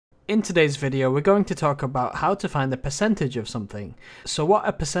In today's video, we're going to talk about how to find the percentage of something. So what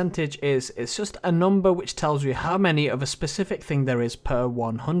a percentage is, it's just a number which tells you how many of a specific thing there is per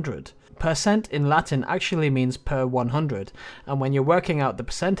 100. Percent in Latin actually means per 100, and when you're working out the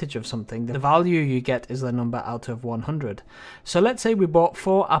percentage of something, the value you get is the number out of 100. So let's say we bought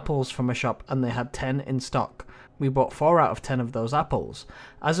 4 apples from a shop and they had 10 in stock. We bought 4 out of 10 of those apples.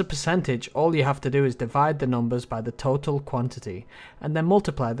 As a percentage, all you have to do is divide the numbers by the total quantity, and then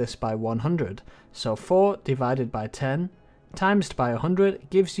multiply this by 100. So 4 divided by 10 times by 100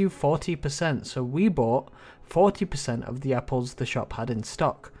 gives you 40%. So we bought 40% of the apples the shop had in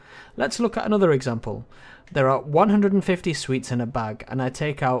stock. Let's look at another example. There are 150 sweets in a bag, and I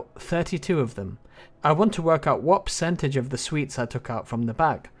take out 32 of them. I want to work out what percentage of the sweets I took out from the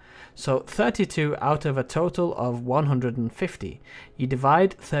bag. So 32 out of a total of 150. You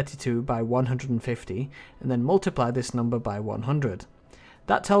divide 32 by 150 and then multiply this number by 100.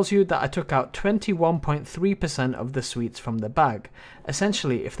 That tells you that I took out 21.3% of the sweets from the bag.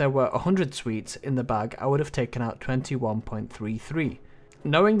 Essentially, if there were 100 sweets in the bag, I would have taken out 21.33.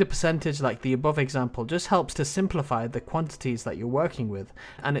 Knowing the percentage like the above example just helps to simplify the quantities that you're working with,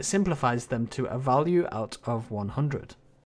 and it simplifies them to a value out of 100.